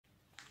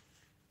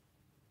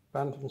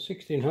Bantam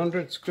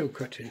 1600 screw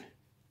cutting.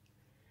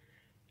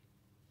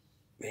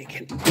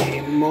 Making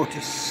a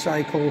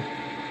motorcycle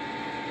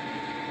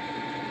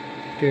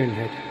turn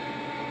head.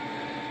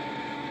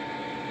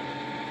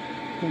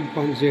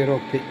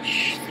 1.0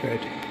 pitch thread.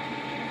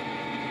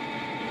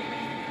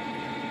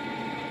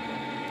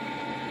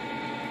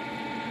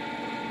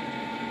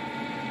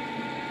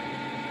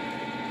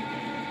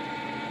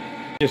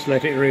 Just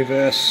let it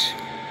reverse.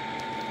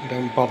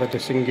 Don't bother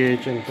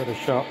disengaging for the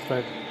sharp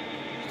thread.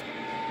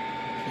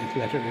 Just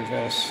let it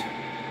reverse.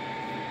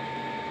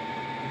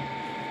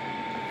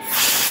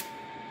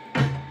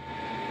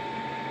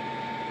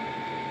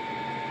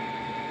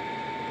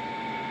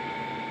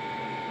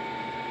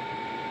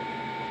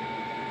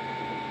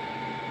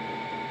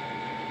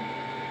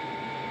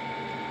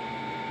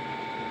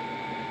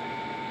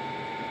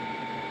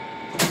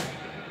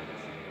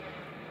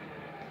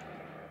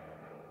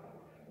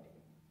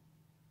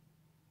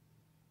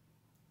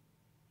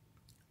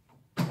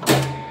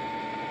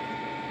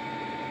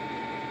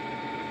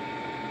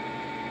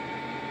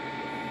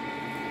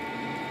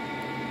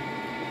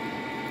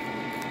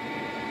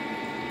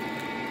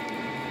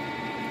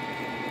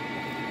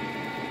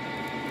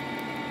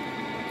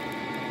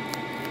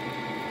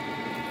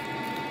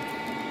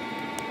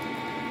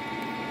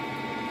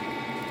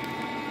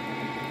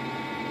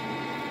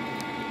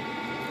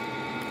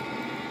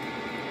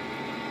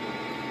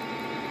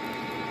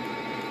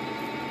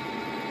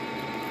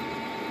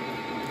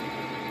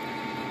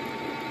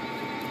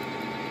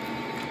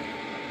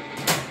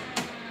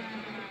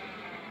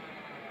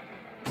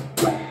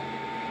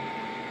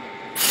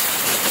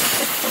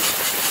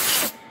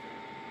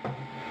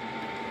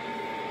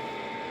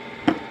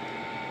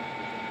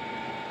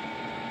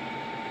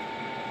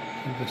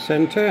 The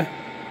center.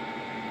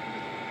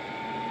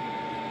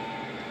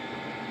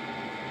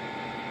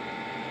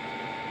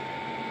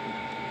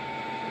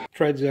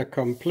 Threads are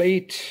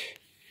complete.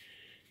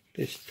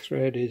 This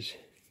thread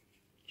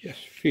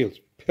just feels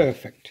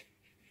perfect.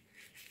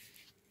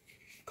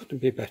 Couldn't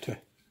be better.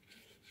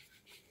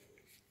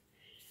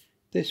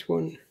 This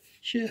one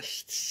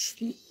just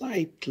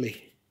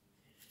slightly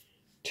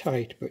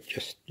tight, but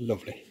just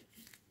lovely.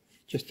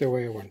 Just the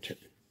way I want it.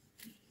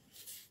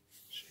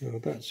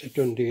 So that's a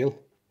done deal.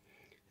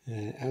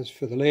 As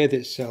for the lathe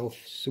itself,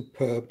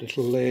 superb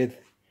little lathe.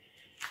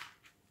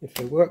 If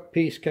the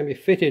workpiece can be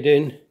fitted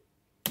in,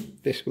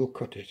 this will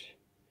cut it.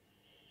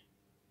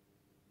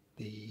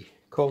 The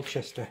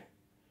Colchester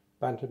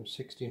Bantam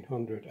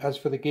 1600. As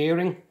for the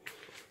gearing,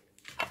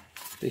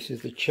 this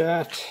is the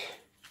chart.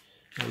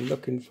 I'm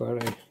looking for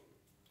a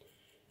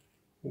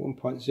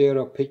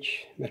 1.0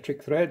 pitch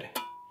metric thread.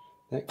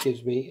 That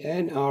gives me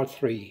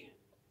NR3.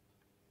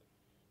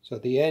 So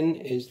the N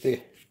is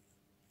the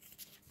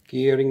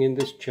gearing in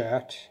this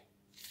chart.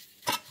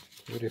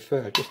 To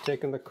refer, just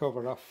taking the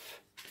cover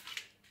off.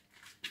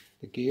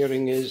 The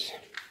gearing is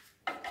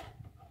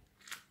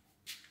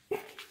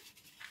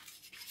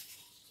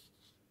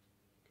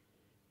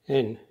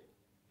N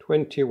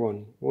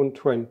 21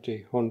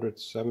 120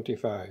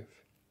 175.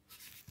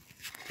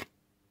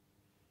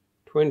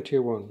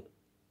 21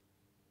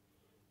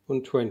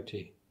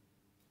 120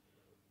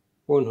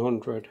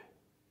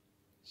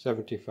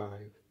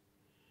 175.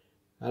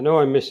 I know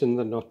I'm missing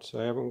the nuts.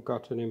 I haven't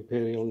got an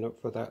imperial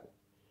nut for that,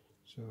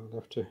 so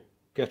I'll have to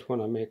get one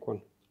and make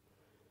one.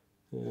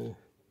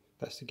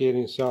 That's the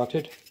gearing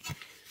sorted.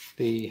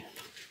 The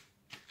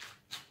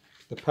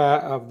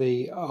part of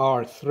the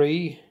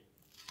R3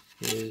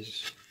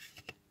 is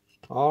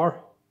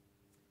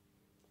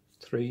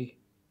R3.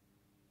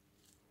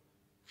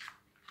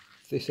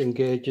 This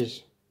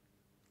engages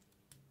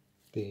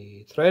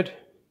the thread.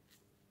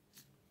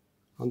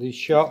 On these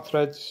short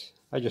threads,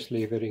 I just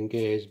leave it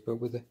engaged, but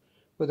with a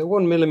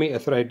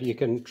 1mm thread you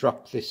can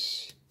drop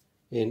this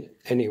in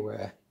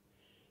anywhere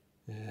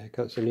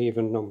because it's an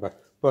even number,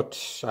 but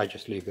I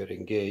just leave it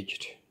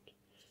engaged,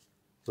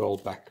 roll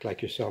back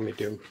like you saw me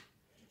do.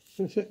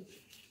 That's it.